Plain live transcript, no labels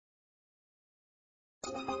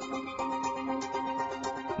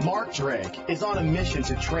Mark Drake is on a mission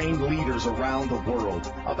to train leaders around the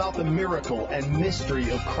world about the miracle and mystery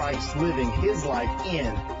of Christ living His life in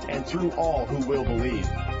and through all who will believe.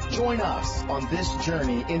 Join us on this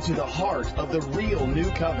journey into the heart of the real new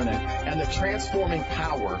covenant and the transforming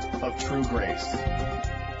power of true grace.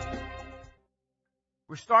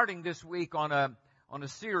 We're starting this week on a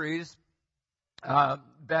series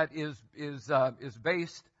that is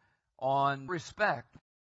based on respect.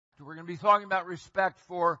 We're going to be talking about respect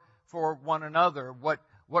for one another, what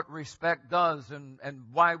respect does and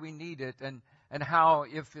why we need it, and how,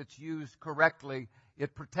 if it's used correctly,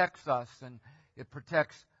 it protects us and it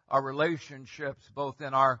protects our relationships, both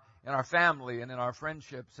in our family and in our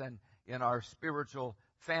friendships and in our spiritual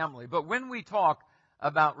family. But when we talk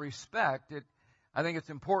about respect, I think it's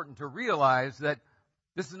important to realize that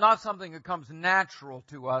this is not something that comes natural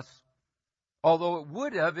to us, although it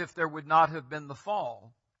would have if there would not have been the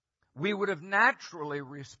fall. We would have naturally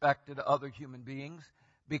respected other human beings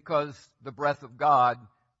because the breath of God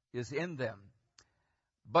is in them.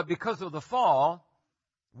 But because of the fall,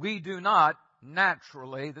 we do not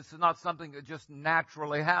naturally, this is not something that just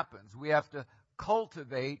naturally happens. We have to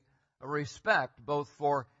cultivate a respect both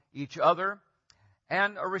for each other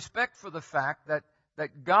and a respect for the fact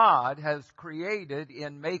that God has created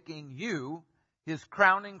in making you His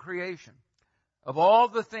crowning creation. Of all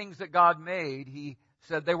the things that God made, He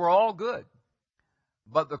said they were all good.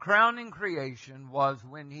 But the crowning creation was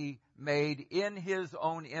when He made in His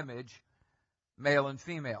own image male and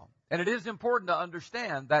female. And it is important to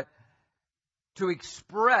understand that to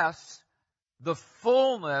express the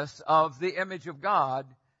fullness of the image of God,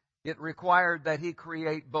 it required that He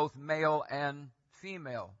create both male and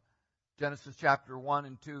female. Genesis chapter 1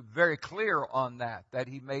 and 2, very clear on that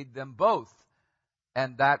He made them both.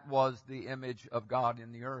 And that was the image of God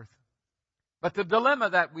in the earth. But the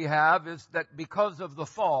dilemma that we have is that because of the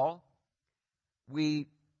fall, we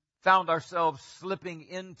found ourselves slipping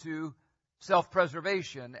into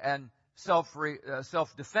self-preservation and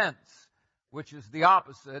self-defense, which is the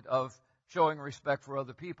opposite of showing respect for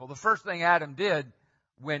other people. The first thing Adam did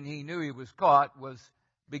when he knew he was caught was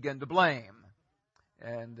begin to blame.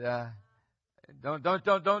 And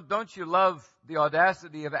don't you love the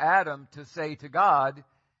audacity of Adam to say to God,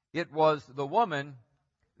 "It was the woman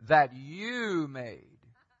that you made."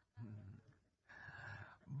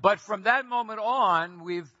 But from that moment on,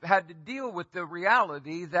 we've had to deal with the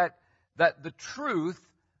reality that the truth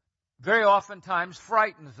very oftentimes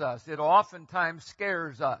frightens us. It oftentimes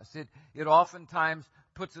scares us. It oftentimes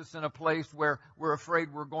puts us in a place where we're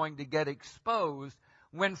afraid we're going to get exposed,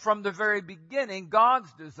 when from the very beginning,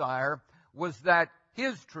 God's desire was that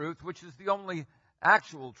His truth, which is the only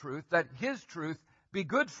actual truth, that His truth be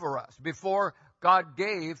good for us. Before God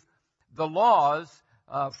gave the laws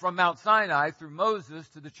from Mount Sinai through Moses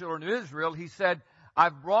to the children of Israel, He said,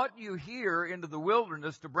 "I've brought you here into the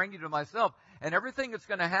wilderness to bring you to myself, and everything that's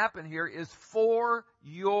going to happen here is for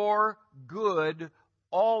your good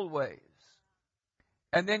always."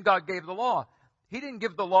 And then God gave the law. He didn't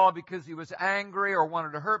give the law because He was angry or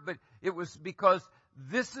wanted to hurt, but it was because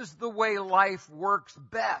this is the way life works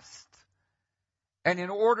best. And in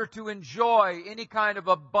order to enjoy any kind of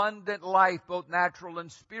abundant life, both natural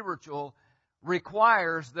and spiritual,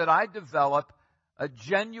 requires that I develop a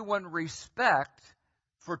genuine respect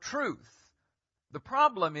for truth. The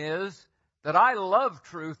problem is that I love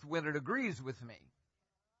truth when it agrees with me.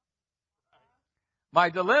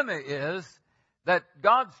 My dilemma is that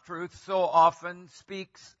God's truth so often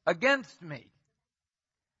speaks against me.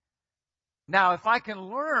 Now, if I can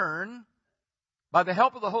learn, by the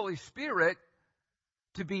help of the Holy Spirit,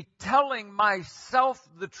 to be telling myself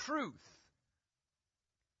the truth,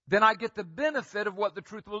 then I get the benefit of what the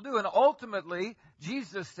truth will do. And ultimately,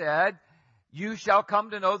 Jesus said, "You shall come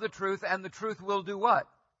to know the truth, and the truth will do what?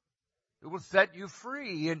 It will set you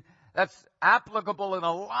free." And that's applicable in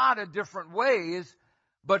a lot of different ways.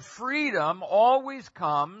 But freedom always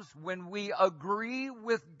comes when we agree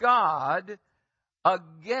with God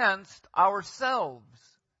against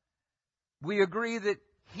ourselves. We agree that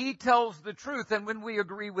He tells the truth, and when we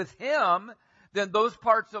agree with Him, then those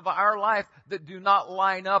parts of our life that do not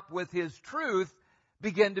line up with His truth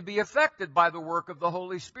begin to be affected by the work of the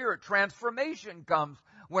Holy Spirit. Transformation comes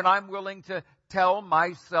when I'm willing to tell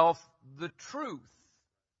myself the truth.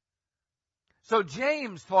 So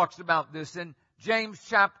James talks about this in James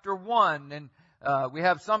chapter 1, and we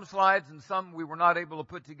have some slides and some we were not able to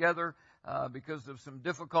put together because of some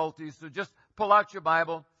difficulties. So just pull out your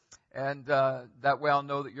Bible, and that way I'll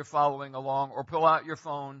know that you're following along, or pull out your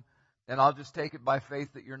phone, and I'll just take it by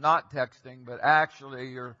faith that you're not texting, but actually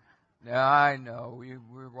you're Yeah, I know.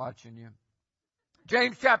 We're watching you.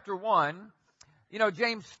 James chapter 1. You know,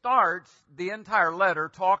 James starts the entire letter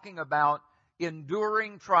talking about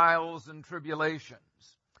enduring trials and tribulations.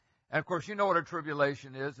 And of course, you know what a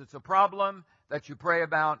tribulation is. It's a problem that you pray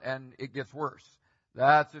about and it gets worse.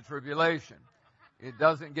 That's a tribulation. It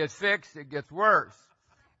doesn't get fixed, it gets worse.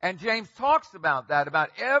 And James talks about that, about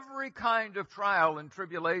every kind of trial and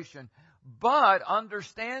tribulation, but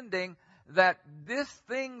understanding that this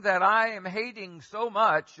thing that I am hating so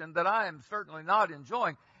much and that I am certainly not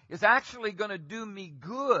enjoying is actually going to do me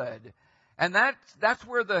good. And that's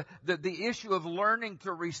where the issue of learning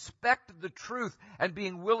to respect the truth and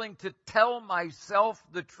being willing to tell myself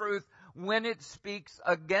the truth when it speaks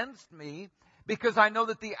against me, because I know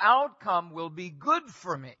that the outcome will be good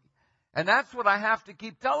for me. And that's what I have to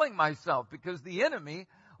keep telling myself, because the enemy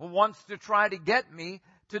wants to try to get me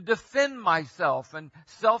to defend myself and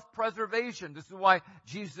self-preservation. This is why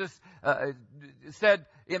Jesus said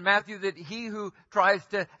in Matthew that he who tries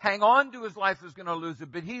to hang on to his life is going to lose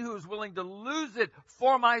it, but he who is willing to lose it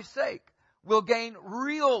for my sake will gain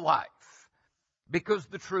real life, because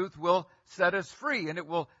the truth will set us free and it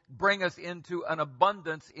will bring us into an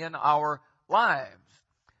abundance in our lives.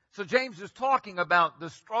 So James is talking about the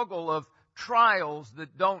struggle of trials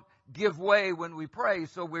that don't give way when we pray,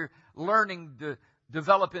 so we're learning to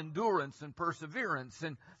develop endurance and perseverance.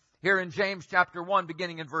 And here in James chapter 1,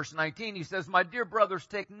 beginning in verse 19, he says, "My dear brothers,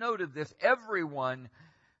 take note of this. Everyone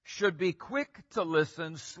should be quick to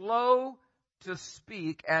listen, slow to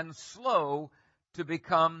speak, and slow to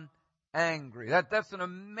become angry." That's an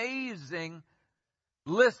amazing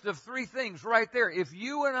list of 3 things right there. If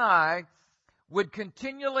you and I would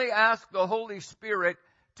continually ask the Holy Spirit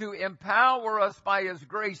to empower us by His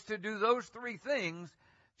grace to do those 3 things,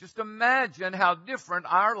 just imagine how different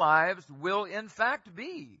our lives will in fact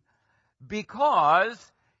be.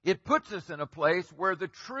 Because it puts us in a place where the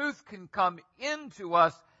truth can come into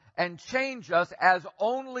us and change us as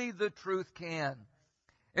only the truth can.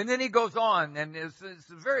 And then he goes on, and it's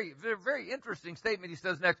a very, very, very interesting statement. He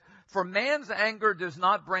says next, "For man's anger does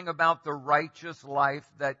not bring about the righteous life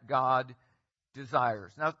that God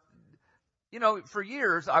desires." Now, you know, for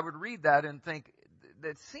years I would read that and think,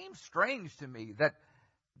 it seems strange to me that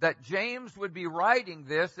James would be writing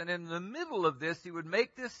this, and in the middle of this he would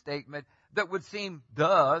make this statement that would seem,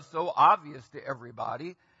 so obvious to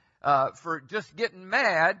everybody, for just getting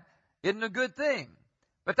mad isn't a good thing.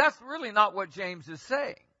 But that's really not what James is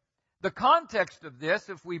saying. The context of this,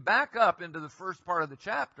 if we back up into the first part of the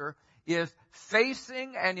chapter, is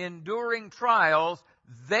facing and enduring trials.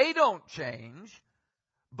 They don't change,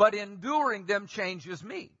 but enduring them changes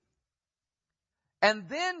me. And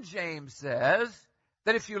then James says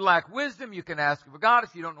that if you lack wisdom, you can ask of God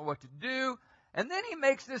if you don't know what to do. And then he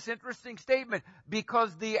makes this interesting statement,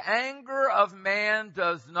 because the anger of man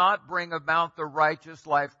does not bring about the righteous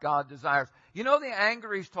life God desires. You know the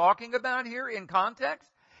anger he's talking about here in context?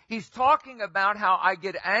 He's talking about how I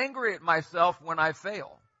get angry at myself when I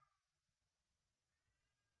fail.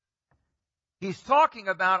 He's talking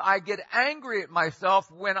about I get angry at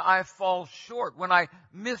myself when I fall short, when I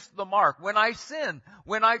miss the mark, when I sin,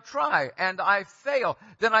 when I try and I fail.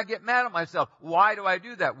 Then I get mad at myself. Why do I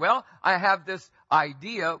do that? Well, I have this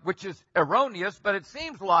idea, which is erroneous, but it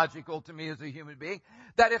seems logical to me as a human being,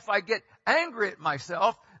 that if I get angry at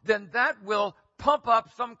myself, then that will pump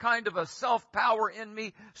up some kind of a self-power in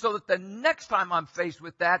me so that the next time I'm faced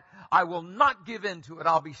with that, I will not give in to it.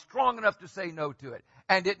 I'll be strong enough to say no to it.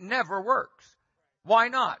 And it never works. Why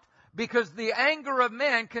not? Because the anger of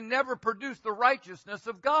man can never produce the righteousness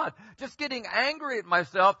of God. Just getting angry at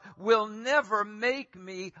myself will never make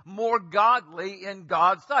me more godly in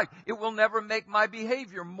God's sight. It will never make my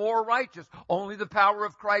behavior more righteous. Only the power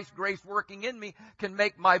of Christ's grace working in me can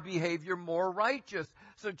make my behavior more righteous.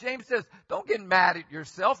 So James says, don't get mad at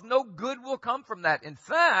yourself. No good will come from that. In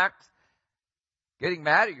fact, getting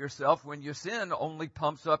mad at yourself when you sin only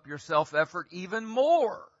pumps up your self-effort even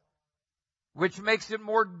more, which makes it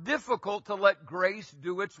more difficult to let grace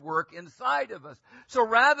do its work inside of us. So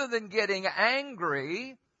rather than getting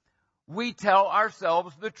angry, we tell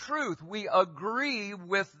ourselves the truth. We agree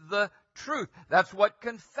with the truth. That's what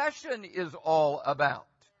confession is all about.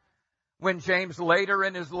 When James later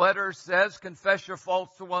in his letter says, confess your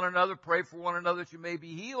faults to one another, pray for one another that you may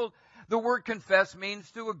be healed, the word confess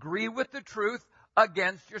means to agree with the truth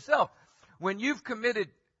against yourself. When you've committed,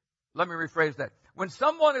 let me rephrase that. When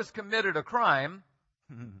someone has committed a crime,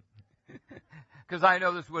 because I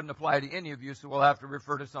know this wouldn't apply to any of you, so we'll have to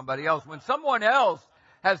refer to somebody else. When someone else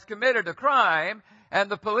has committed a crime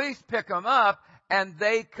and the police pick them up and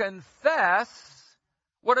they confess,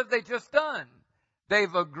 what have they just done?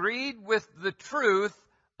 They've agreed with the truth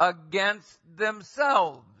against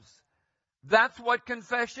themselves. That's what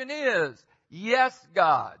confession is. Yes,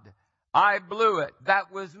 God, I blew it. That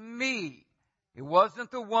was me. It wasn't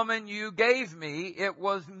the woman you gave me. It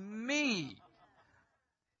was me.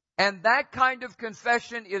 And that kind of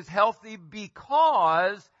confession is healthy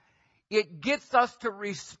because it gets us to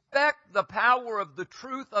respect the power of the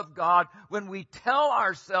truth of God when we tell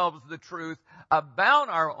ourselves the truth about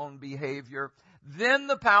our own behavior. Then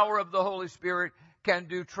the power of the Holy Spirit can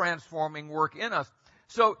do transforming work in us.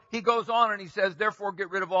 So he goes on and he says, therefore get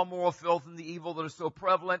rid of all moral filth and the evil that is so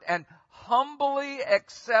prevalent and humbly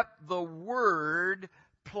accept the word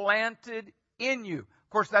planted in you. Of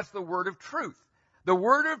course, that's the word of truth. The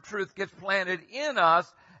word of truth gets planted in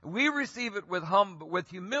us. We receive it with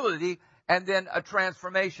humility, and then a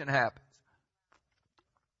transformation happens.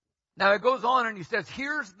 Now it goes on and he says,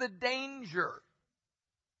 here's the danger.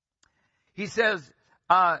 He says,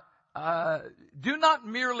 do not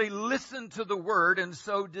merely listen to the word and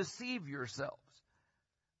so deceive yourselves.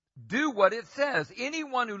 Do what it says.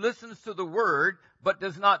 Anyone who listens to the word but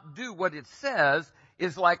does not do what it says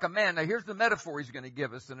is like a man. Now here's the metaphor he's going to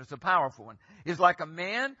give us, and it's a powerful one. Is like a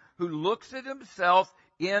man who looks at himself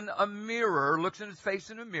in a mirror, looks in his face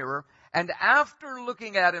in a mirror, and after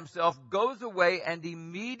looking at himself goes away and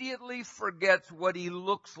immediately forgets what he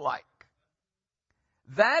looks like.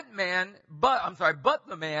 But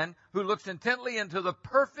the man who looks intently into the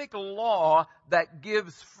perfect law that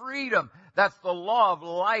gives freedom. That's the law of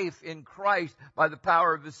life in Christ by the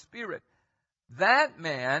power of the Spirit. That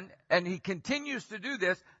man, and he continues to do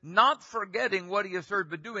this, not forgetting what he has heard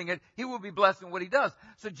but doing it, he will be blessed in what he does.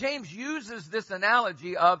 So James uses this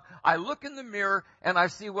analogy of, I look in the mirror and I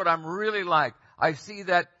see what I'm really like. I see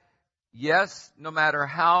that, yes, no matter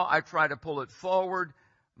how I try to pull it forward,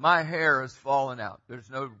 my hair has fallen out. There's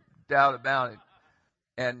no doubt about it.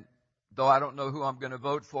 And though I don't know who I'm going to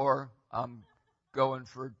vote for, I'm going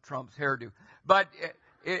for Trump's hairdo. But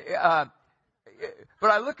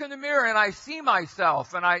I look in the mirror and I see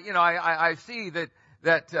myself, and I see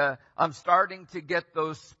that I'm starting to get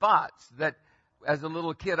those spots that, as a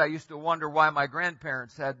little kid, I used to wonder why my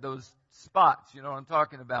grandparents had those spots. You know what I'm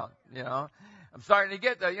talking about? You know, I'm starting to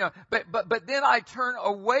get that. You know, but then I turn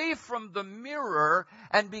away from the mirror,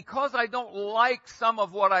 and because I don't like some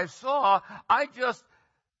of what I saw, I just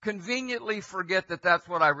conveniently forget that that's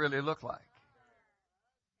what I really look like.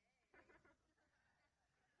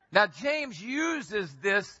 Now, James uses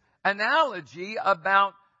this analogy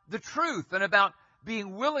about the truth and about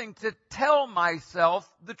being willing to tell myself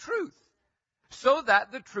the truth so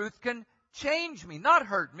that the truth can change me, not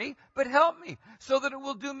hurt me, but help me so that it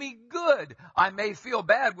will do me good. I may feel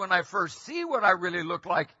bad when I first see what I really look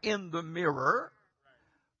like in the mirror,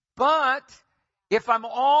 but if I'm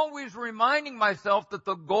always reminding myself that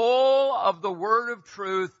the goal of the word of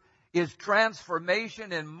truth is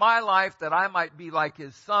transformation in my life, that I might be like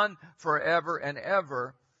his son forever and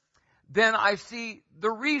ever, then I see the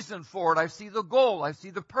reason for it. I see the goal. I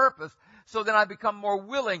see the purpose. So then I become more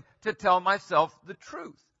willing to tell myself the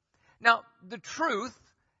truth. Now, the truth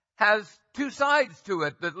has two sides to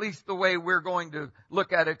it, at least the way we're going to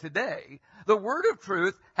look at it today. The word of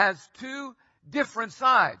truth has two different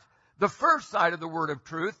sides. The first side of the word of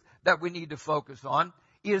truth that we need to focus on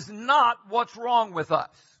is not what's wrong with us.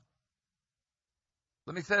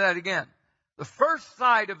 Let me say that again. The first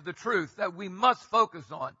side of the truth that we must focus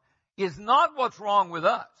on is not what's wrong with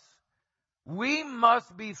us. We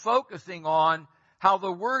must be focusing on how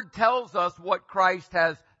the Word tells us what Christ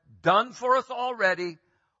has done for us already,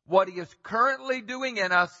 what He is currently doing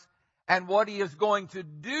in us, and what He is going to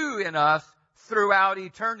do in us throughout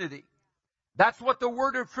eternity. That's what the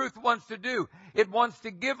Word of truth wants to do. It wants to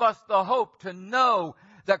give us the hope to know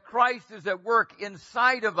that Christ is at work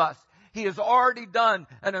inside of us. He has already done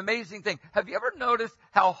an amazing thing. Have you ever noticed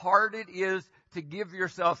how hard it is to give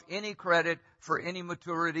yourself any credit for any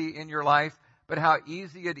maturity in your life, but how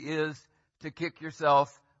easy it is to kick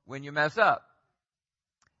yourself when you mess up?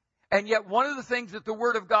 And yet one of the things that the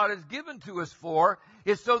Word of God is given to us for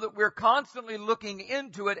is so that we're constantly looking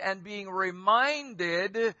into it and being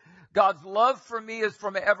reminded God's love for me is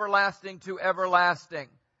from everlasting to everlasting.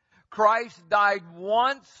 Christ died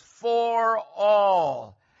once for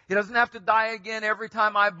all. He doesn't have to die again every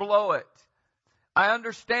time I blow it. I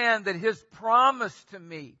understand that His promise to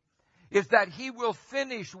me is that He will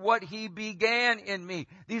finish what He began in me.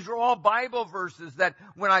 These are all Bible verses that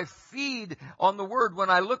when I feed on the Word, when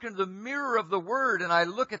I look into the mirror of the Word and I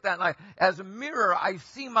look at that and as a mirror, I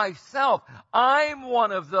see myself. I'm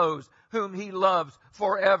one of those whom He loves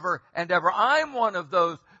forever and ever. I'm one of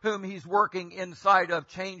those whom He's working inside of,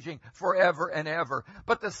 changing forever and ever.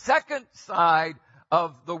 But the second side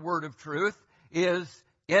of the word of truth is,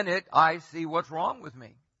 in it, I see what's wrong with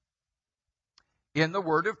me. In the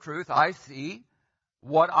word of truth, I see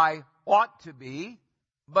what I ought to be,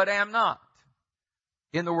 but am not.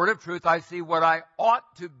 In the word of truth, I see what I ought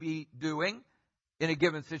to be doing in a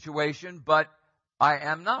given situation, but I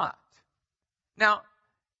am not. Now,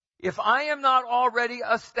 if I am not already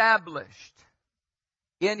established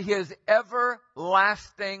in His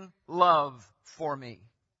everlasting love for me,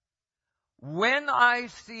 when I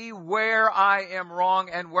see where I am wrong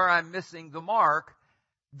and where I'm missing the mark,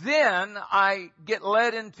 then I get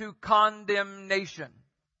led into condemnation.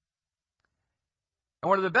 And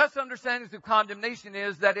one of the best understandings of condemnation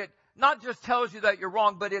is that it not just tells you that you're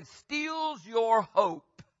wrong, but it steals your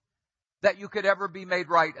hope that you could ever be made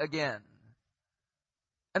right again.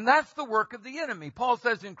 And that's the work of the enemy. Paul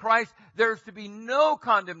says in Christ, there's to be no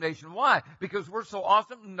condemnation. Why? Because we're so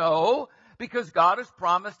awesome? No, because God has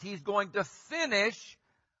promised He's going to finish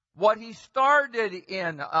what He started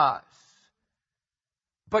in us.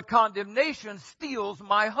 But condemnation steals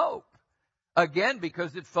my hope. Again,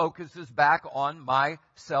 because it focuses back on my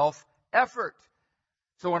self-effort.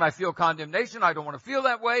 So when I feel condemnation, I don't want to feel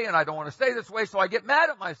that way, and I don't want to stay this way, so I get mad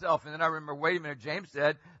at myself. And then I remember, wait a minute, James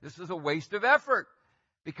said, this is a waste of effort.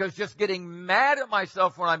 Because just getting mad at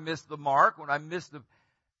myself when I miss the mark, when I miss the...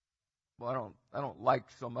 Well, I don't like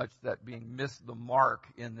so much that being miss the mark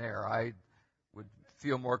in there. I would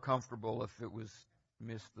feel more comfortable if it was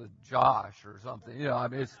miss the Josh or something.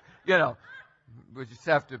 It's, we just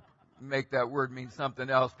have to make that word mean something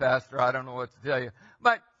else, Pastor. I don't know what to tell you.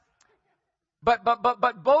 But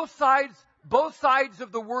both sides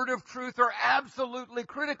of the word of truth are absolutely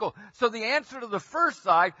critical. So the answer to the first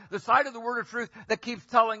side, the side of the word of truth that keeps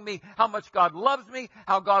telling me how much God loves me,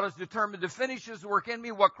 how God is determined to finish His work in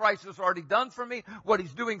me, what Christ has already done for me, what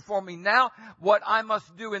He's doing for me now, what I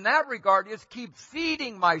must do in that regard is keep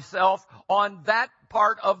feeding myself on that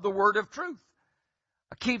part of the word of truth.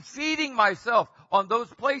 I keep feeding myself on those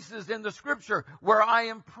places in the Scripture where I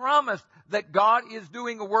am promised that God is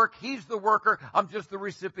doing a work. He's the worker. I'm just the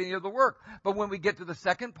recipient of the work. But when we get to the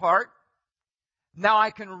second part, now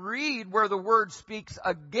I can read where the Word speaks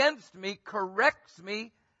against me, corrects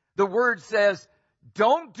me. The Word says,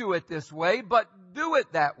 don't do it this way, but do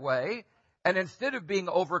it that way. And instead of being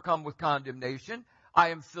overcome with condemnation, I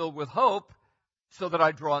am filled with hope so that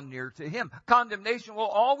I draw near to Him. Condemnation will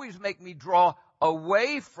always make me draw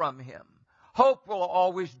away from Him. Hope will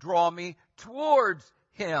always draw me towards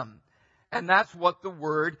Him. And that's what the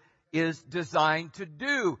Word is designed to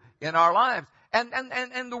do in our lives. And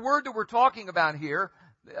the word that we're talking about here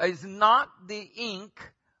is not the ink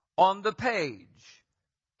on the page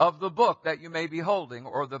of the book that you may be holding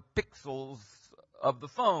or the pixels of the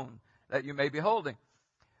phone that you may be holding.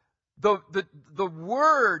 The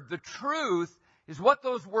word, the truth, is what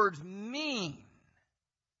those words mean.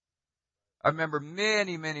 I remember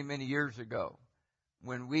many, many, many years ago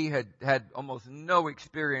when we had almost no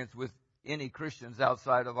experience with any Christians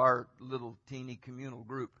outside of our little teeny communal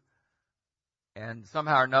group. And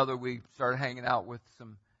somehow or another we started hanging out with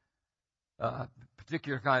some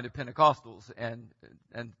particular kind of Pentecostals and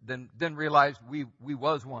then realized we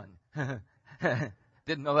was one.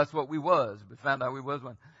 Didn't know that's what we was, but found out we was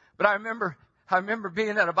one. But I remember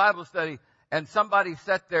being at a Bible study and somebody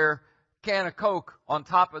set their can of Coke on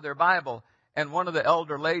top of their Bible, and one of the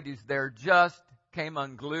elder ladies there just came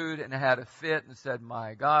unglued and had a fit and said,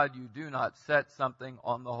 "My God, you do not set something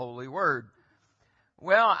on the Holy Word."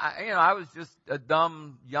 Well, I was just a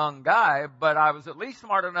dumb young guy, but I was at least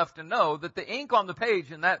smart enough to know that the ink on the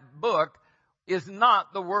page in that book is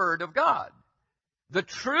not the Word of God. The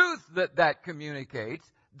truth that communicates,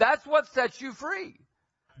 that's what sets you free.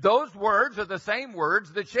 Those words are the same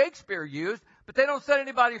words that Shakespeare used, but they don't set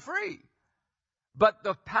anybody free. But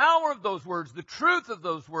the power of those words, the truth of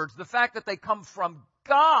those words, the fact that they come from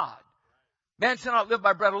God. Man shall not live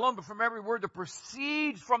by bread alone, but from every word that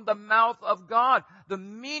proceeds from the mouth of God. The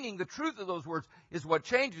meaning, the truth of those words is what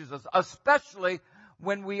changes us, especially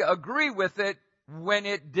when we agree with it, when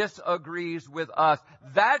it disagrees with us.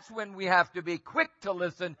 That's when we have to be quick to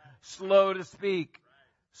listen, slow to speak,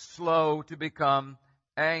 slow to become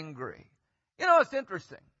angry. It's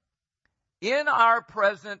interesting. In our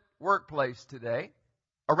present workplace today,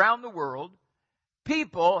 around the world,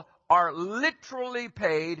 people are literally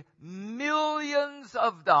paid millions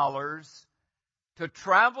of dollars to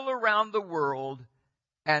travel around the world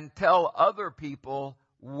and tell other people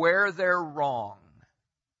where they're wrong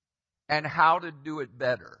and how to do it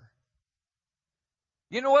better.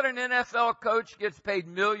 You know what an NFL coach gets paid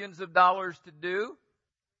millions of dollars to do?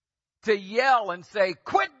 to yell and say,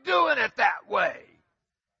 quit doing it that way.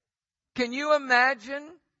 Can you imagine?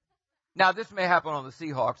 Now, this may happen on the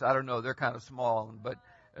Seahawks. I don't know. They're kind of small, but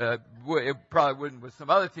it probably wouldn't with some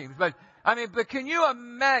other teams. But can you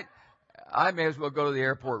imagine? I may as well go to the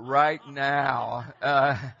airport right now.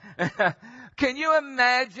 Can you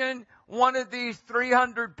imagine one of these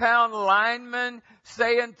 300-pound linemen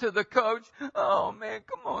saying to the coach, oh, man,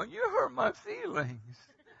 come on, you hurt my feelings.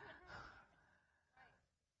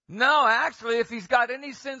 No, actually, if he's got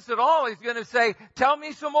any sense at all, he's going to say, tell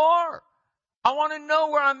me some more. I want to know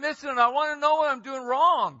where I'm missing. I want to know what I'm doing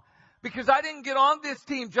wrong. Because I didn't get on this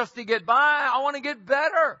team just to get by. I want to get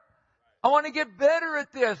better. I want to get better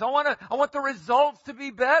at this. I want the results to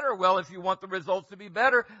be better. Well, if you want the results to be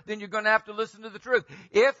better, then you're going to have to listen to the truth.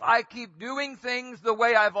 If I keep doing things the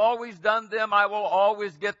way I've always done them, I will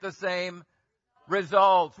always get the same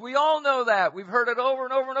results. We all know that. We've heard it over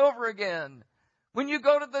and over and over again. When you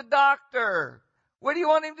go to the doctor, what do you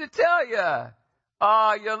want him to tell you?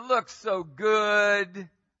 Oh, you look so good.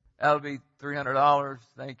 That'll be $300.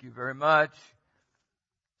 Thank you very much.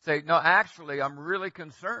 Say, no, actually, I'm really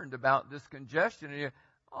concerned about this congestion. And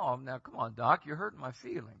oh, now, come on, Doc, you're hurting my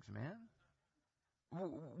feelings, man.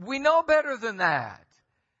 We know better than that.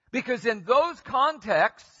 Because in those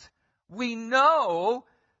contexts, we know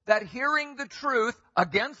that hearing the truth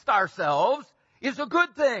against ourselves is a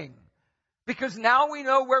good thing. Because now we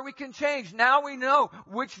know where we can change. Now we know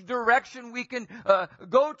which direction we can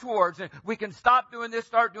go towards. And we can stop doing this,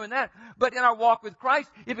 start doing that. But in our walk with Christ,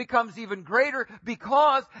 it becomes even greater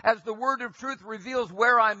because as the word of truth reveals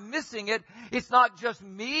where I'm missing it, it's not just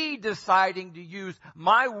me deciding to use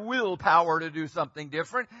my willpower to do something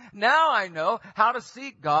different. Now I know how to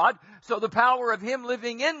seek God, so the power of Him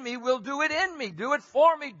living in me will do it in me, do it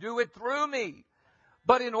for me, do it through me.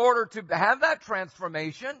 But in order to have that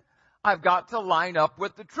transformation, I've got to line up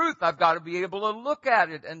with the truth. I've got to be able to look at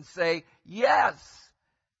it and say, yes,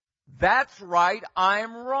 that's right,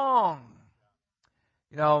 I'm wrong.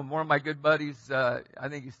 You know, one of my good buddies, I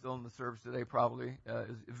think he's still in the service today probably,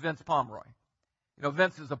 is Vince Pomeroy. You know,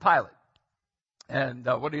 Vince is a pilot. And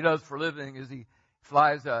what he does for a living is he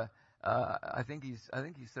flies I think he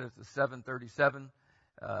said it's a 737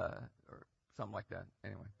 or something like that.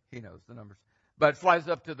 Anyway, he knows the numbers. But flies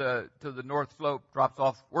up to the North Slope, drops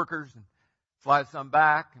off workers, and flies some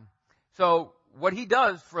back. And so what he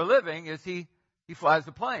does for a living is he flies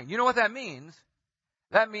the plane. You know what that means?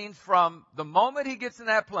 That means from the moment he gets in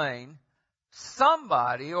that plane,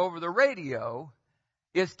 somebody over the radio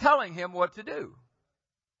is telling him what to do.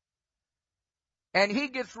 And he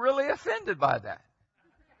gets really offended by that.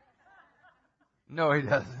 No, he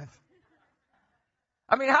doesn't.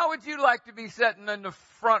 I mean, how would you like to be sitting in the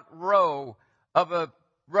front row of a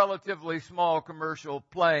relatively small commercial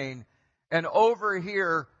plane and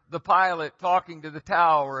overhear the pilot talking to the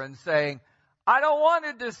tower and saying, I don't want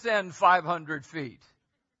to descend 500 feet.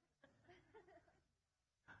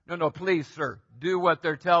 No, please, sir, do what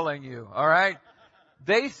they're telling you, all right?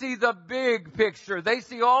 They see the big picture. They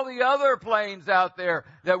see all the other planes out there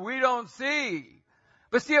that we don't see.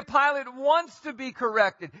 But see, a pilot wants to be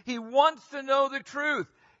corrected. He wants to know the truth.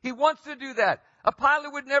 He wants to do that. A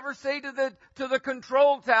pilot would never say to the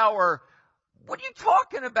control tower, what are you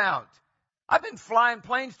talking about? I've been flying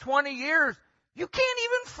planes 20 years. You can't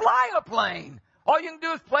even fly a plane. All you can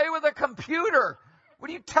do is play with a computer. What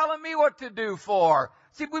are you telling me what to do for?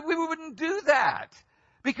 See, we wouldn't do that.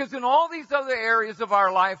 Because in all these other areas of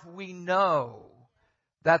our life, we know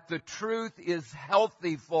that the truth is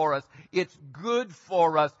healthy for us. It's good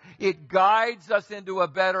for us. It guides us into a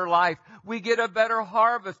better life. We get a better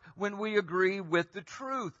harvest when we agree with the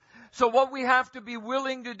truth. So what we have to be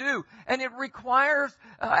willing to do, and it requires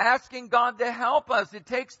asking God to help us. It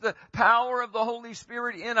takes the power of the Holy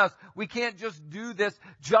Spirit in us. We can't just do this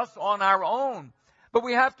just on our own. But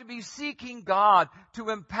we have to be seeking God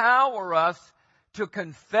to empower us to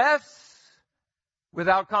confess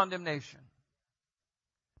without condemnation.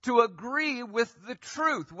 To agree with the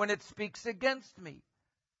truth when it speaks against me.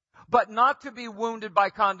 But not to be wounded by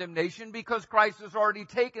condemnation because Christ has already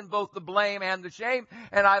taken both the blame and the shame,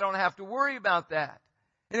 and I don't have to worry about that.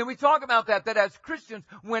 And then we talk about that as Christians,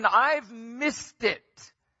 when I've missed it,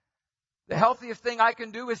 the healthiest thing I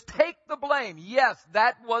can do is take the blame. Yes,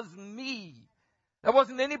 that was me. That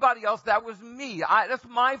wasn't anybody else, that was me. That's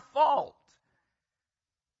my fault.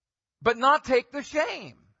 But not take the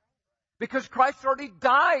shame. Because Christ already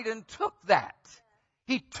died and took that.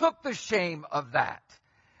 He took the shame of that.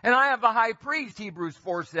 And I have a high priest, Hebrews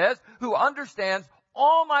 4 says, who understands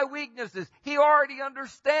all my weaknesses. He already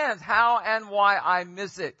understands how and why I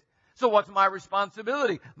miss it. So what's my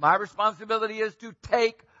responsibility? My responsibility is to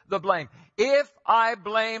take the blame. If I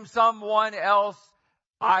blame someone else,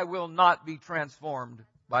 I will not be transformed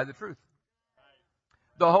by the truth.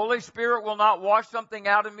 The Holy Spirit will not wash something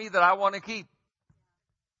out of me that I want to keep.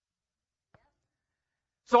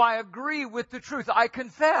 So I agree with the truth. I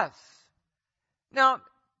confess. Now,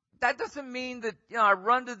 that doesn't mean that, I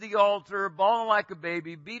run to the altar, bawling like a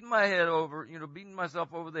baby, beating my head over, beating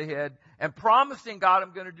myself over the head, and promising God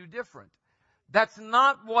I'm going to do different. That's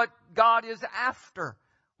not what God is after.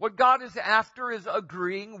 What God is after is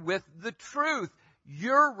agreeing with the truth.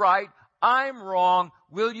 You're right. I'm wrong.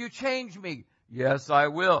 Will you change me? Yes, I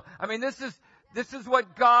will. I mean, this is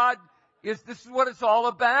what God is, this is what it's all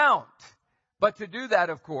about. But to do that,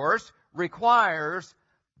 of course, requires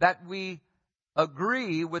that we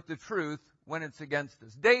agree with the truth when it's against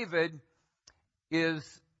us. David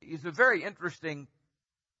he's a very interesting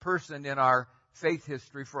person in our faith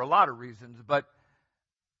history for a lot of reasons, but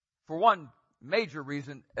for one major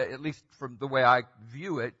reason, at least from the way I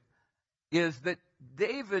view it, is that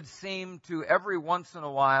David seemed to every once in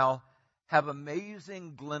a while have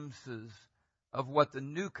amazing glimpses of what the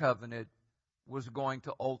new covenant was going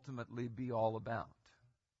to ultimately be all about.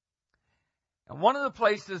 And one of the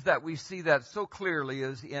places that we see that so clearly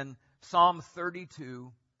is in Psalm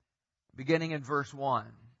 32, beginning in verse 1.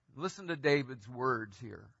 Listen to David's words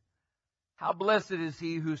here. How blessed is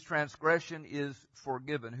he whose transgression is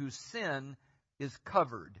forgiven, whose sin is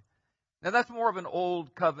covered. Now that's more of an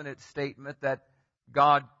old covenant statement that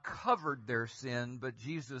God covered their sin, but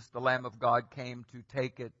Jesus, the Lamb of God, came to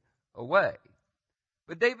take it away.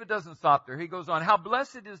 But David doesn't stop there. He goes on, how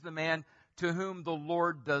blessed is the man to whom the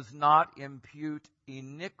Lord does not impute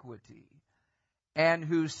iniquity, and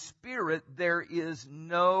whose spirit there is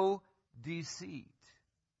no deceit.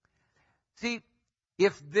 See,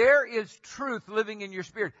 if there is truth living in your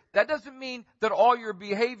spirit, that doesn't mean that all your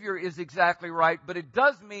behavior is exactly right, but it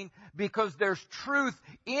does mean because there's truth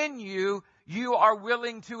in you, you are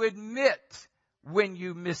willing to admit when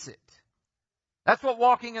you miss it. That's what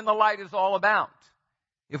walking in the light is all about.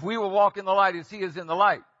 If we will walk in the light as He is in the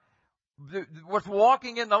light. What's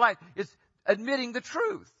walking in the light is admitting the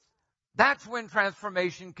truth. That's when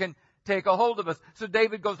transformation can take a hold of us. So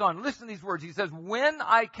David goes on. Listen to these words. He says, when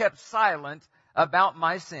I kept silent about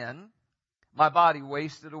my sin, my body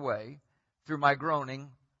wasted away through my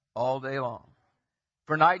groaning all day long.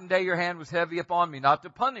 For night and day your hand was heavy upon me, not to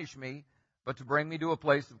punish me, but to bring me to a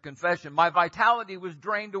place of confession. My vitality was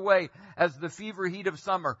drained away as the fever heat of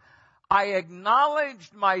summer. I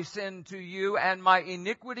acknowledged my sin to you, and my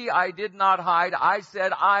iniquity I did not hide. I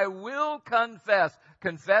said, I will confess.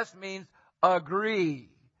 Confess means agree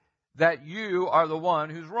that you are the one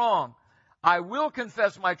who's wrong. I will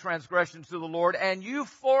confess my transgressions to the Lord, and you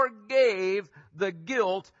forgave the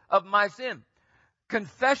guilt of my sin.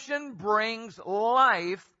 Confession brings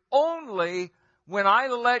life only when I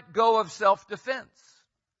let go of self-defense.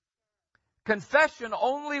 Confession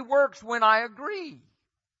only works when I agree.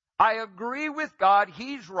 I agree with God.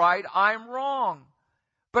 He's right. I'm wrong.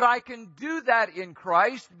 But I can do that in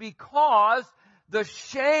Christ because the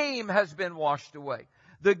shame has been washed away.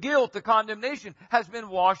 The guilt, the condemnation has been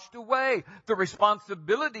washed away. The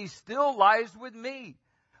responsibility still lies with me.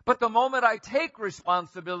 But the moment I take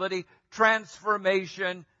responsibility,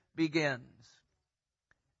 transformation begins.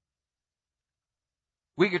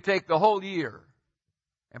 We could take the whole year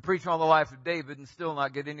and preach on the life of David and still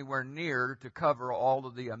not get anywhere near to cover all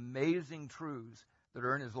of the amazing truths that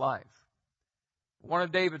are in his life. One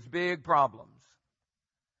of David's big problems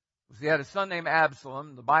was he had a son named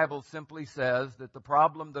Absalom. The Bible simply says that the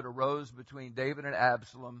problem that arose between David and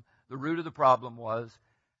Absalom, the root of the problem was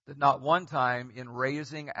that not one time in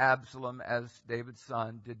raising Absalom as David's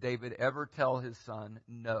son did David ever tell his son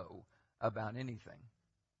no about anything.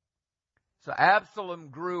 So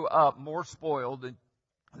Absalom grew up more spoiled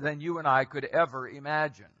than you and I could ever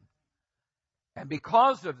imagine. And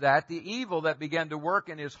because of that, the evil that began to work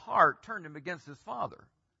in his heart turned him against his father.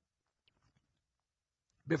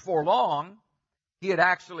 Before long, he had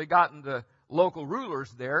actually gotten the local rulers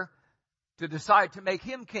there to decide to make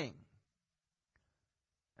him king.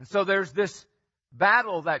 And so there's this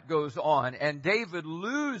battle that goes on, and David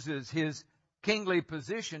loses his kingly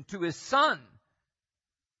position to his son.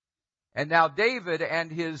 And now David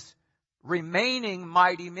and his remaining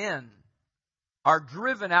mighty men are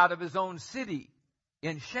driven out of his own city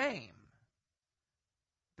in shame.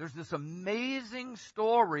 There's this amazing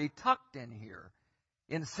story tucked in here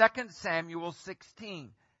in 2 Samuel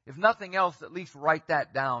 16. If nothing else, at least write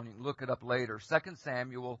that down. You can look it up later. 2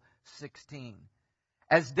 Samuel 16.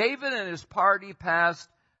 As David and his party passed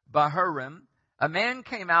Bahurim, a man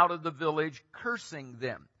came out of the village cursing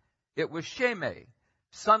them. It was Shimei,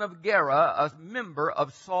 son of Gera, a member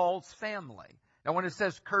of Saul's family. Now, when it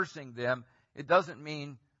says cursing them, it doesn't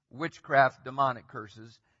mean witchcraft, demonic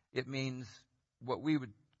curses. It means what we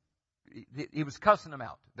would, he was cussing them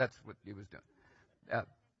out. That's what he was doing.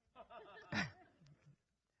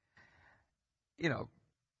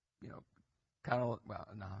 Kind of, well,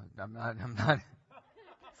 no, I'm not,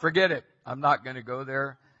 forget it. I'm not going to go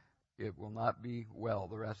there. It will not be well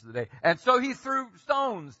the rest of the day. And so he threw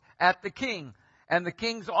stones at the king and the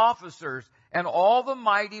king's officers and all the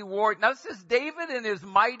mighty warriors. Now this is David and his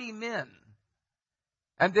mighty men.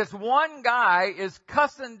 And this one guy is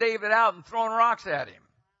cussing David out and throwing rocks at him.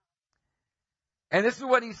 And this is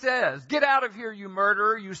what he says. "Get out of here, you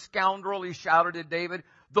murderer, you scoundrel," he shouted at David.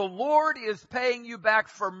 "The Lord is paying you back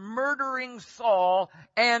for murdering Saul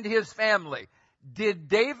and his family." Did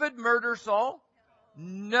David murder Saul?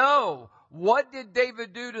 No. What did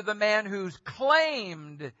David do to the man who's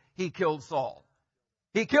claimed he killed Saul?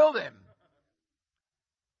 He killed him.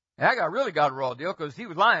 And that guy really got a raw deal because he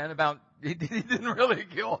was lying about he didn't really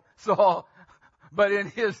kill Saul. But in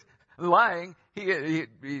his lying,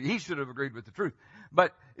 he should have agreed with the truth.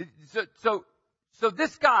 But so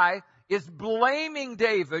this guy is blaming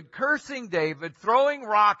David, cursing David, throwing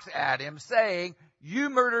rocks at him, saying, "You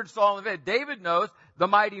murdered Saul and David." David knows, the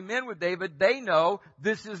mighty men with David, they know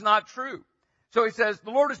this is not true. So he says,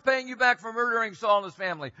 "The Lord is paying you back for murdering Saul and his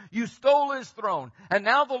family. You stole his throne, and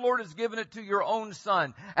now the Lord has given it to your own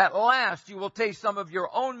son. At last you will taste some of your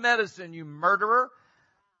own medicine, you murderer."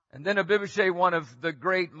 And then Abishai, one of the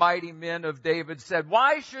great mighty men of David, said,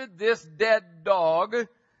 "Why should this dead dog,"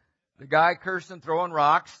 the guy cursing, throwing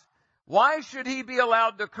rocks, "why should he be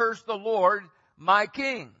allowed to curse the Lord, my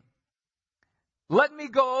king? Let me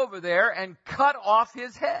go over there and cut off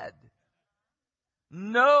his head."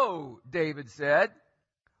 "No," David said.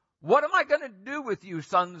 "What am I going to do with you,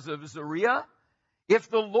 sons of Zeruiah? If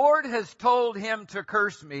the Lord has told him to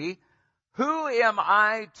curse me, who am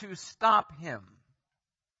I to stop him?"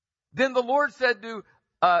 Then the Lord said to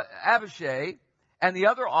Abishai and the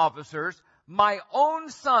other officers, "My own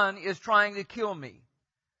son is trying to kill me.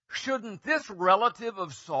 Shouldn't this relative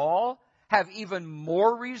of Saul have even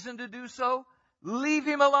more reason to do so? Leave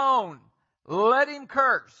him alone. Let him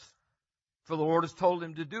curse, for the Lord has told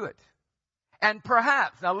him to do it. And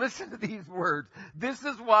perhaps," now listen to these words. This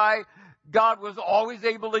is why God was always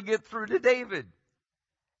able to get through to David.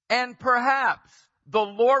 "And perhaps the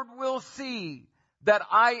Lord will see that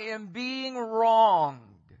I am being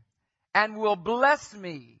wronged and will bless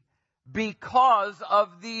me because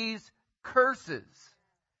of these curses."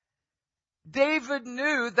 David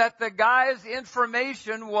knew that the guy's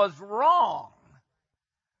information was wrong.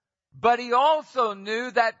 But he also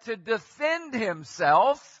knew that to defend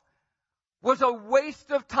himself was a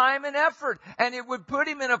waste of time and effort. And it would put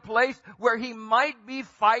him in a place where he might be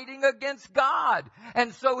fighting against God.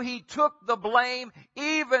 And so he took the blame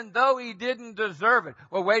even though he didn't deserve it.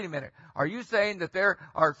 Well, wait a minute. Are you saying that there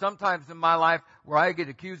are some times in my life where I get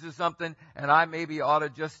accused of something and I maybe ought to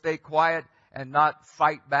just stay quiet and not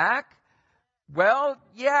fight back? Well,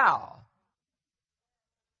 yeah.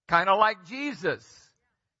 Kind of like Jesus,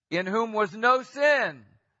 in whom was no sin,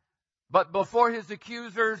 but before his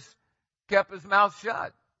accusers kept his mouth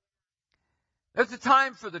shut. There's a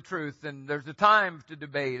time for the truth, and there's a time to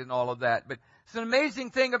debate and all of that. But it's an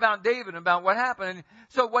amazing thing about David, about what happened. And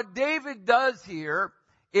so what David does here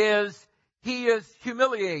is he is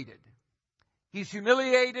humiliated. He's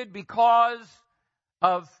humiliated because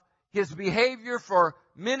of his behavior for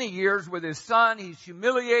many years with his son. He's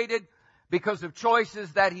humiliated because of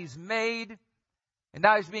choices that he's made. And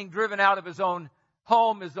now he's being driven out of his own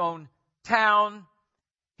home, his own town.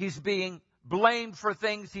 He's being blamed for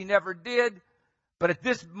things he never did. But at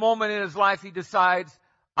this moment in his life, he decides,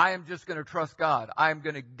 I am just going to trust God. I'm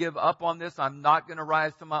going to give up on this. I'm not going to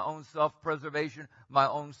rise to my own self-preservation, my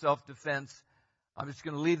own self-defense. I'm just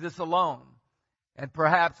going to leave this alone. And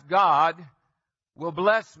perhaps God will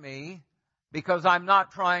bless me because I'm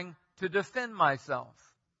not trying to defend myself.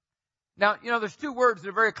 Now, there's two words that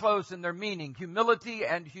are very close in their meaning, humility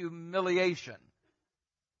and humiliation.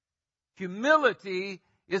 Humility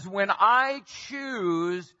is when I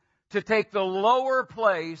choose to take the lower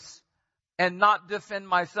place and not defend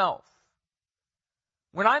myself.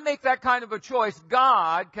 When I make that kind of a choice,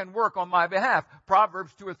 God can work on my behalf.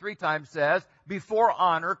 Proverbs 2 or 3 times says, before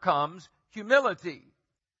honor comes humility.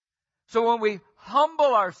 So when we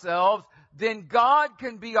humble ourselves, then God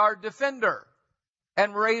can be our defender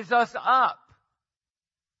and raise us up.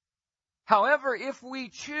 However, if we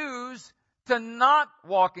choose to not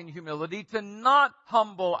walk in humility, to not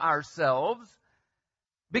humble ourselves,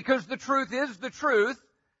 because the truth is the truth,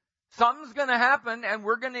 Something's going to happen, and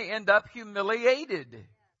we're going to end up humiliated.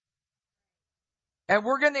 And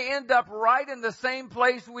we're going to end up right in the same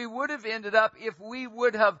place we would have ended up if we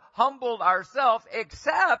would have humbled ourselves,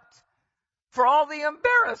 except for all the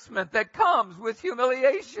embarrassment that comes with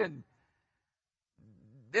humiliation.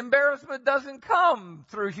 Embarrassment doesn't come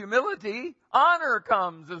through humility. Honor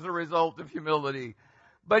comes as a result of humility.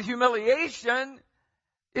 But humiliation,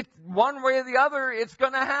 it's one way or the other, it's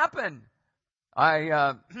going to happen.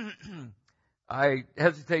 I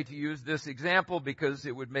hesitate to use this example because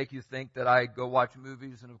it would make you think that I go watch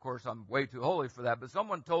movies, and of course I'm way too holy for that, but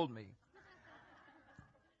someone told me,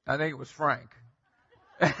 I think it was Frank,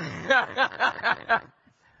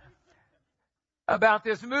 about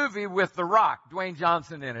this movie with The Rock, Dwayne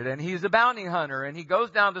Johnson in it, and he's a bounty hunter, and he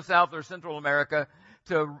goes down to South or Central America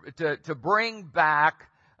to bring back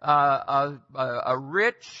a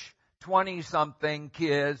rich 20-something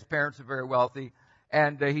kid. His parents are very wealthy,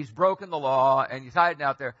 and he's broken the law, and he's hiding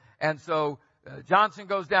out there. And so Johnson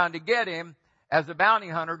goes down to get him as a bounty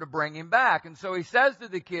hunter to bring him back. And so he says to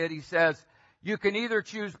the kid, he says, you can either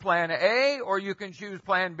choose plan A or you can choose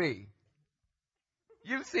plan B.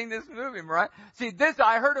 You've seen this movie, Mariah. See, this,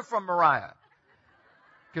 I heard it from Mariah,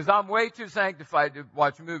 because I'm way too sanctified to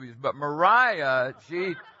watch movies. But Mariah,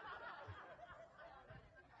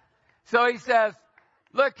 so he says,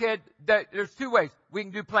 look, kid, there's two ways. We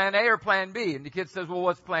can do plan A or plan B. And the kid says, well,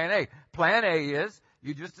 what's plan A? Plan A is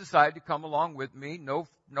you just decide to come along with me. No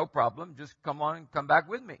problem. Just come on and come back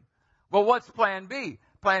with me. Well, what's plan B?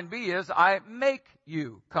 Plan B is I make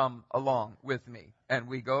you come along with me and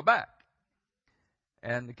we go back.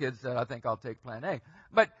 And the kid said, I think I'll take plan A.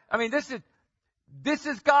 But, I mean, this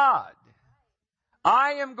is God.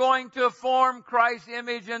 I am going to form Christ's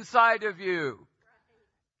image inside of you.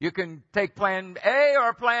 You can take plan A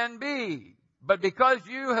or plan B. But because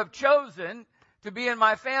you have chosen to be in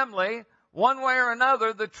my family, one way or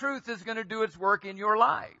another, the truth is going to do its work in your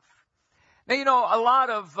life. Now, you know, a lot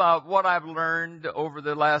of what I've learned over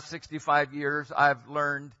the last 65 years, I've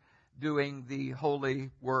learned doing the holy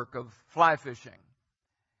work of fly fishing.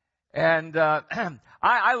 And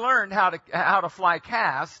I learned how to fly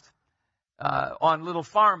cast on little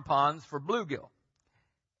farm ponds for bluegill.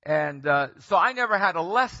 And so I never had a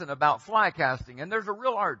lesson about fly casting. And there's a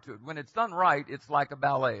real art to it. When it's done right, it's like a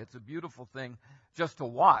ballet. It's a beautiful thing just to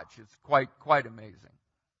watch. It's quite amazing.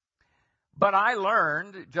 But I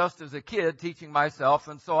learned just as a kid teaching myself,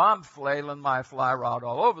 and so I'm flailing my fly rod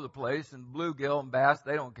all over the place, and bluegill and bass,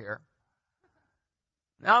 they don't care.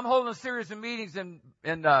 Now I'm holding a series of meetings in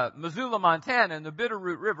Missoula, Montana, and the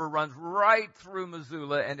Bitterroot River runs right through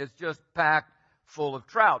Missoula, and it's just packed full of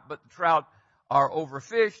trout. But the trout are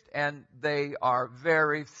overfished, and they are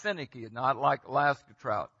very finicky, not like Alaska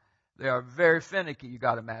trout. They are very finicky. You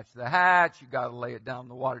got to match the hatch. You got to lay it down in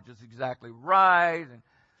the water just exactly right. And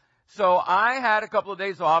so I had a couple of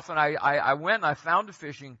days off, and I went and I found a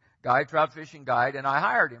fishing guide, trout fishing guide, and I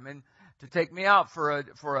hired him and to take me out for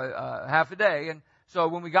a half a day. And so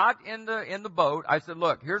when we got in the boat, I said,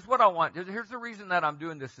 look, here's what I want. Here's the reason that I'm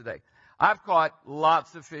doing this today. I've caught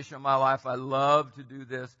lots of fish in my life. I love to do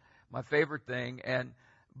this. My favorite thing.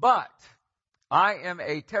 But I am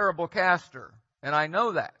a terrible caster, and I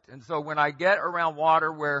know that. And so when I get around water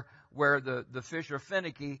where the fish are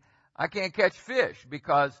finicky, I can't catch fish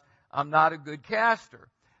because I'm not a good caster.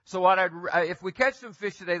 So if we catch some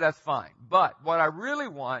fish today, that's fine. But what I really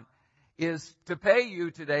want is to pay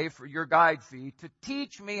you today for your guide fee to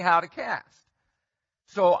teach me how to cast.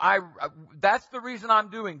 So that's the reason I'm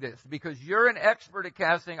doing this, because you're an expert at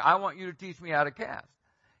casting. I want you to teach me how to cast.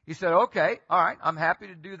 He said, okay, all right, I'm happy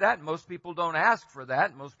to do that. Most people don't ask for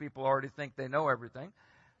that. Most people already think they know everything.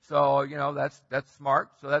 So, you know, that's smart.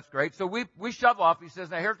 So that's great. So we shove off. He says,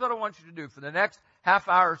 now here's what I want you to do. For the next half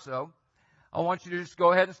hour or so, I want you to just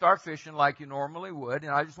go ahead and start fishing like you normally would,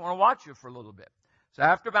 and I just want to watch you for a little bit. So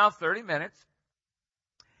after about 30 minutes,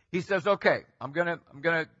 he says, okay, I'm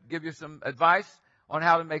gonna give you some advice on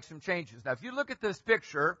how to make some changes. Now, if you look at this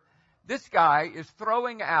picture, this guy is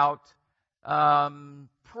throwing out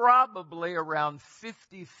probably around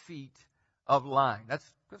 50 feet of line. That's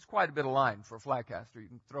quite a bit of line for a fly caster. You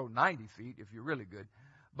can throw 90 feet if you're really good.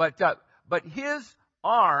 But his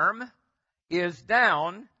arm is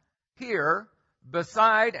down here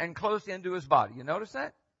beside and close into his body. You notice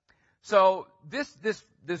that? So this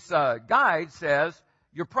guide says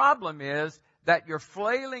your problem is that you're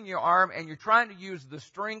flailing your arm and you're trying to use the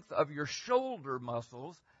strength of your shoulder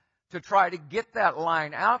muscles to try to get that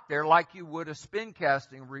line out there like you would a spin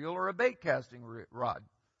casting reel or a bait casting rod.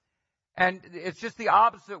 And it's just the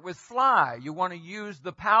opposite with fly. You want to use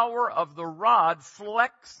the power of the rod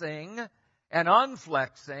flexing and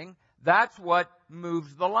unflexing, that's what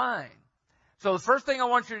moves the line. So the first thing I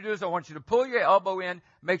want you to do is I want you to pull your elbow in,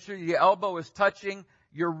 make sure your elbow is touching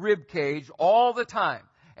your rib cage all the time,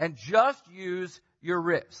 and just use your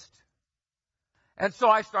wrist. And so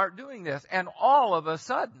I start doing this, and all of a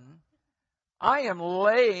sudden, I am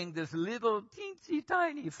laying this little teensy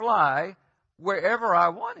tiny fly wherever I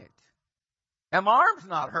want it. And my arm's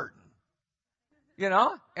not hurting.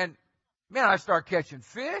 And man, I start catching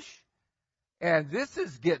fish, and this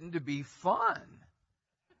is getting to be fun.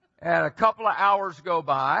 And a couple of hours go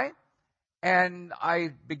by, and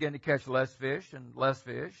I begin to catch less fish and less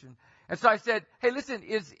fish. And so I said, hey, listen,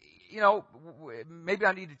 maybe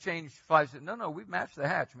I need to change flies. He said, no, we've matched the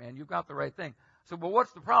hatch, man. You've got the right thing. So, well,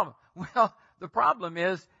 what's the problem? Well, the problem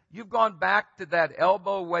is you've gone back to that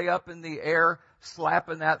elbow way up in the air,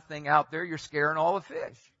 slapping that thing out there. You're scaring all the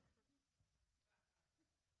fish.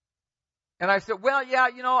 And I said, well, yeah,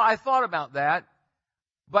 I thought about that.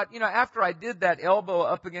 But, after I did that elbow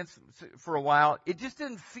up against for a while, it just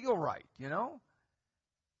didn't feel right,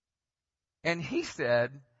 And he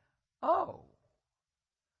said, oh,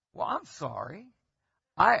 well, I'm sorry.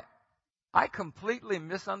 I completely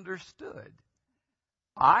misunderstood.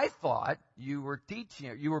 I thought you were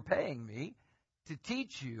paying me to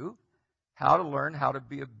teach you how to learn how to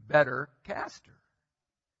be a better caster.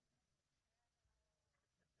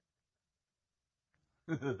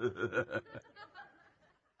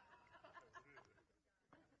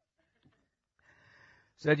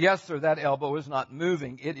 Said, yes, sir, that elbow is not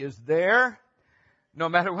moving. It is there no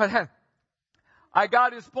matter what happens. I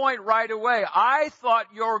got his point right away. I thought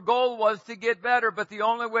your goal was to get better, but the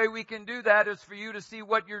only way we can do that is for you to see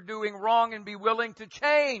what you're doing wrong and be willing to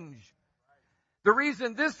change. The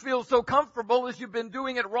reason this feels so comfortable is you've been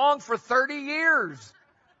doing it wrong for 30 years.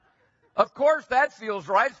 Of course, that feels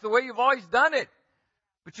right. It's the way you've always done it.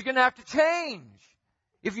 But you're going to have to change.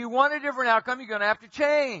 If you want a different outcome, you're going to have to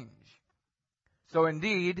change. So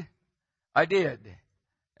indeed, I did.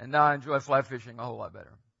 And now I enjoy fly fishing a whole lot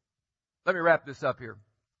better. Let me wrap this up here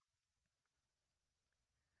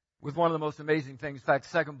with one of the most amazing things. In fact, the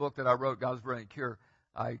second book that I wrote, God's Brilliant Cure,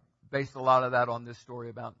 I based a lot of that on this story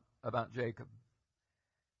about Jacob.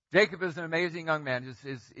 Jacob is an amazing young man.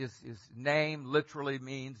 His name literally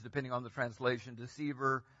means, depending on the translation,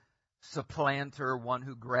 deceiver, supplanter, one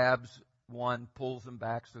who grabs one, pulls him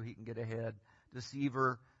back so he can get ahead.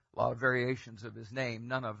 Deceiver, a lot of variations of his name.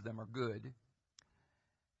 None of them are good.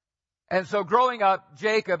 And so growing up,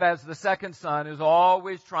 Jacob, as the second son, is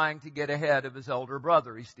always trying to get ahead of his elder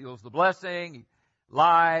brother. He steals the blessing, he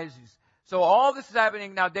lies. So all this is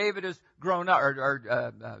happening. Now David has grown up,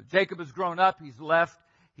 Jacob has grown up. He's left.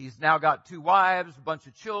 He's now got 2 wives, a bunch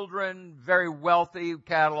of children, very wealthy,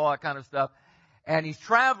 cattle, all that kind of stuff. And he's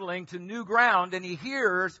traveling to new ground, and he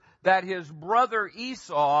hears that his brother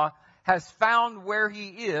Esau has found where he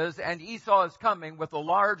is, and Esau is coming with a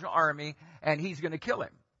large army, and he's going to kill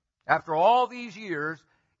him. After all these years,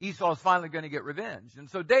 Esau is finally going to get revenge. And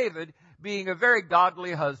so David, being a very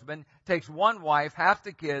godly husband, takes one wife, half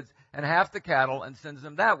the kids, and half the cattle, and sends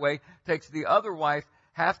them that way. Takes the other wife,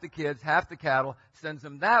 half the kids, half the cattle, sends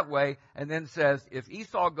them that way, and then says, if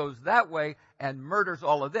Esau goes that way and murders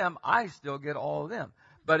all of them, I still get all of them.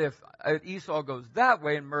 But if Esau goes that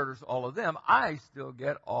way and murders all of them, I still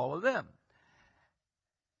get all of them.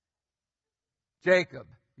 Jacob.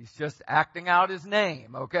 He's just acting out his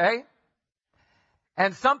name, okay?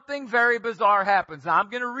 And something very bizarre happens. Now, I'm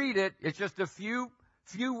going to read it. It's just a few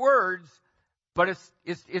words, but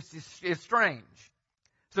it's strange.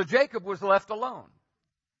 So Jacob was left alone,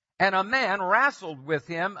 and a man wrestled with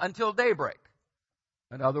him until daybreak.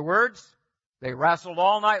 In other words, they wrestled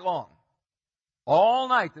all night long. All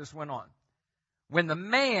night this went on. When the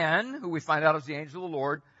man, who we find out is the angel of the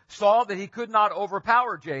Lord, saw that he could not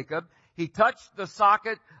overpower Jacob, he touched the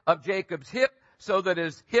socket of Jacob's hip so that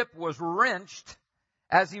his hip was wrenched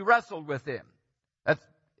as he wrestled with him. That's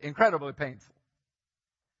incredibly painful.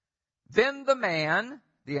 Then the man,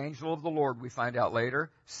 the angel of the Lord, we find out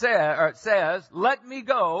later, says, let me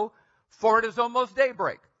go, for it is almost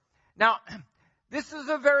daybreak. Now, this is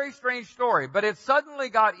a very strange story, but it suddenly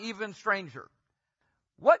got even stranger.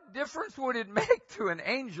 What difference would it make to an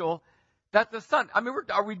angel that the sun,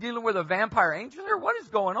 are we dealing with a vampire angel here? What is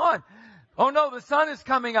going on? Oh no, the sun is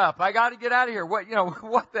coming up. I got to get out of here. What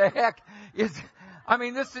the heck is, I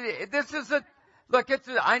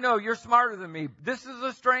know you're smarter than me. This is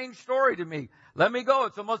a strange story to me. Let me go.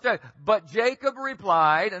 It's almost dead. But Jacob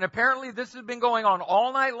replied, and apparently this has been going on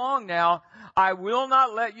all night long now, I will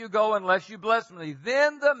not let you go unless you bless me.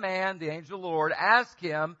 Then the man, the angel of the Lord, asked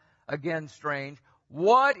him, again strange,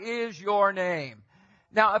 what is your name?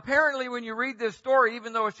 Now, apparently when you read this story,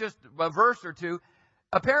 even though it's just a verse or two,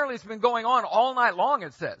 apparently it's been going on all night long,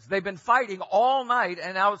 it says. They've been fighting all night,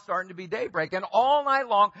 and now it's starting to be daybreak. And all night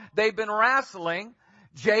long, they've been wrestling.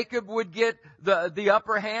 Jacob would get the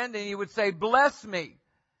upper hand, and he would say, "Bless me."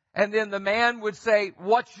 And then the man would say,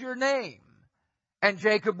 "What's your name?" And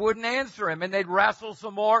Jacob wouldn't answer him, and they'd wrestle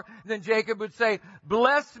some more. Then Jacob would say,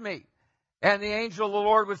 "Bless me." And the angel of the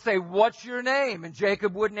Lord would say, "What's your name?" And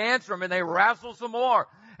Jacob wouldn't answer him, and they wrestle some more.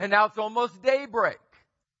 And now it's almost daybreak.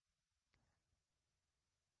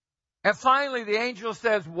 And finally the angel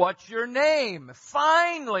says, "What's your name?"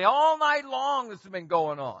 Finally, all night long this has been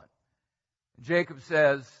going on. And Jacob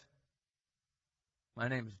says, "My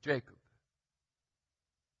name is Jacob."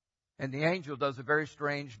 And the angel does a very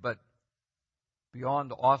strange but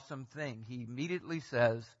beyond awesome thing. He immediately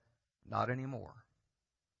says, "Not anymore.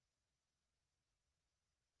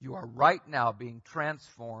 You are right now being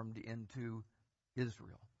transformed into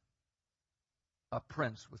Israel, a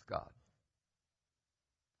prince with God."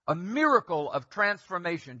 A miracle of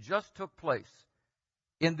transformation just took place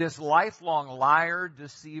in this lifelong liar,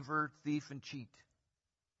 deceiver, thief, and cheat.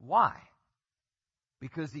 Why?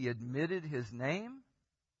 Because he admitted his name?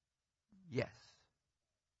 Yes.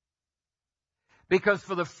 Because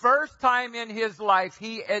for the first time in his life,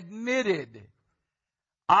 he admitted,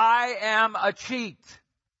 "I am a cheat.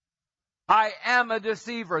 I am a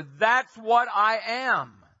deceiver. That's what I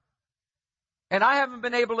am. And I haven't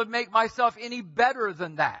been able to make myself any better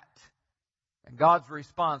than that." And God's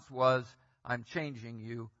response was, "I'm changing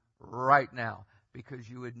you right now because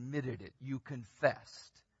you admitted it. You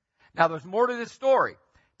confessed." Now there's more to this story,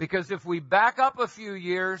 because if we back up a few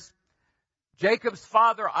years, Jacob's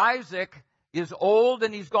father Isaac is old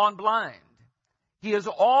and he's gone blind. He has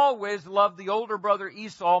always loved the older brother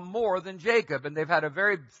Esau more than Jacob, and they've had a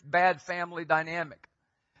very bad family dynamic.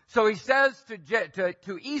 So he says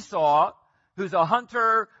to Esau, who's a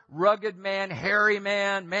hunter, rugged man, hairy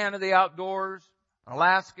man, man of the outdoors,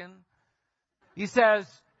 Alaskan, he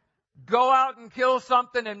says, "Go out and kill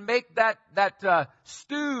something and make that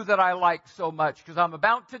stew that I like so much, because I'm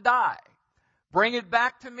about to die. Bring it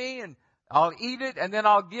back to me and I'll eat it, and then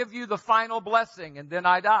I'll give you the final blessing, and then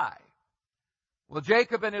I die." Well,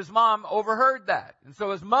 Jacob and his mom overheard that. And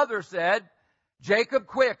so his mother said, "Jacob,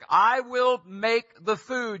 quick, I will make the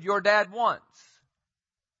food your dad wants.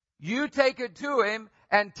 You take it to him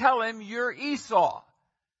and tell him you're Esau.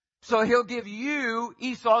 So he'll give you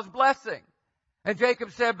Esau's blessing." And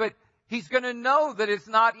Jacob said, "But he's going to know that it's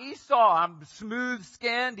not Esau. I'm smooth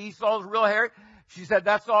skinned. Esau's real hairy." She said,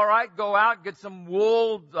 "That's all right. Go out, get some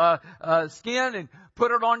wool skin and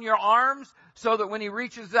put it on your arms so that when he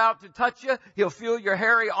reaches out to touch you, he'll feel your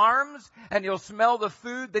hairy arms and he'll smell the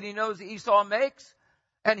food that he knows Esau makes,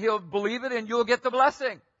 and he'll believe it and you'll get the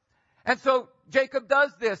blessing." And so Jacob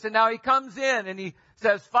does this, and now he comes in and he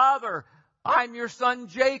says, "Father, I'm your son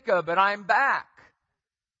Jacob and I'm back."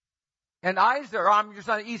 And I'm your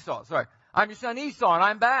son Esau, sorry. "I'm your son Esau and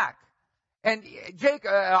I'm back." And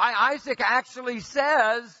Isaac actually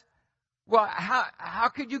says, "Well, how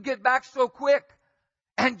could you get back so quick?"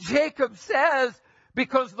 And Jacob says,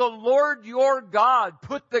 "Because the Lord your God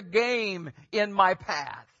put the game in my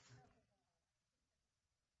path."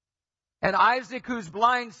 And Isaac, who's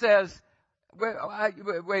blind, says, wait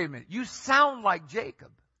a minute, you sound like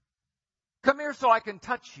Jacob. Come here so I can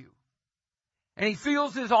touch you." And he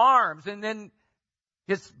feels his arms, and then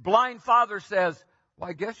his blind father says, "Well,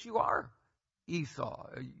 I guess you are Esau.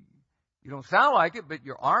 You don't sound like it, but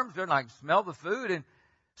your arms are, and I can smell the food." And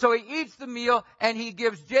so he eats the meal, and he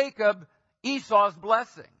gives Jacob Esau's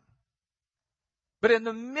blessing. But in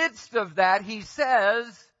the midst of that, he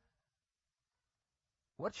says,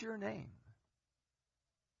 "What's your name?"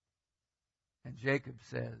 And Jacob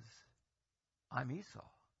says, "I'm Esau."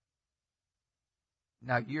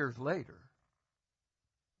 Now, years later,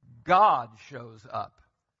 God shows up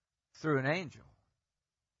through an angel.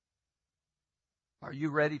 Are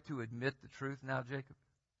you ready to admit the truth now, Jacob?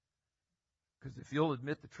 Because if you'll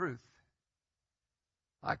admit the truth,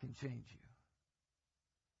 I can change you.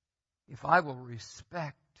 If I will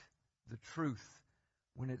respect the truth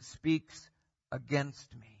when it speaks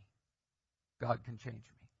against me, God can change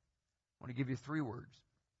me. I want to give you 3 words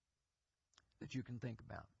that you can think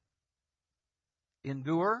about.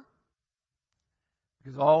 Endure,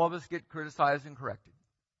 because all of us get criticized and corrected.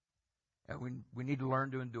 And we need to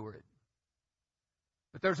learn to endure it.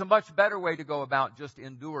 But there's a much better way to go about just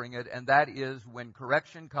enduring it, and that is when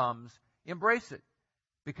correction comes, embrace it,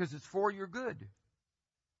 because it's for your good.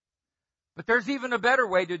 But there's even a better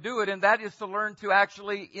way to do it, and that is to learn to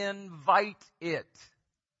actually invite it.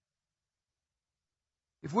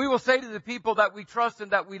 If we will say to the people that we trust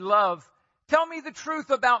and that we love, tell me the truth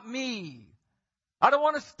about me. I don't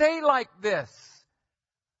want to stay like this.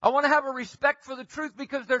 I want to have a respect for the truth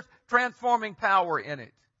because there's transforming power in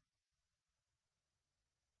it.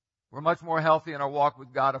 We're much more healthy in our walk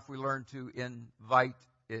with God if we learn to invite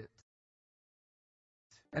it.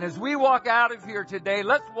 And as we walk out of here today,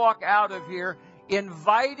 let's walk out of here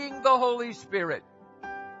inviting the Holy Spirit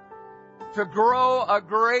to grow a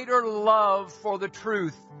greater love for the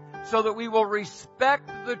truth so that we will respect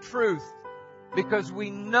the truth because we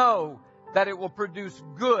know that it will produce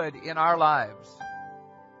good in our lives.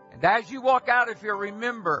 And as you walk out of here,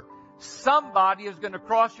 remember, somebody is going to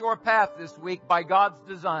cross your path this week by God's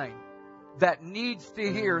design that needs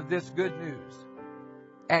to hear this good news.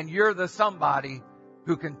 And you're the somebody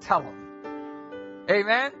who can tell them.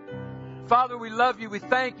 Amen? Father, we love you. We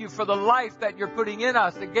thank you for the life that you're putting in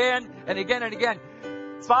us again and again and again.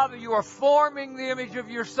 Father, you are forming the image of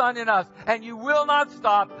your Son in us, and you will not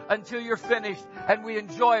stop until you're finished, and we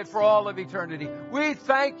enjoy it for all of eternity. We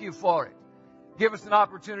thank you for it. Give us an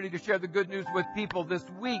opportunity to share the good news with people this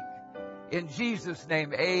week. In Jesus'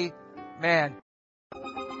 name, amen.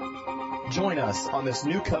 Join us on this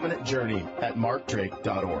new covenant journey at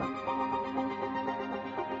markdrake.org.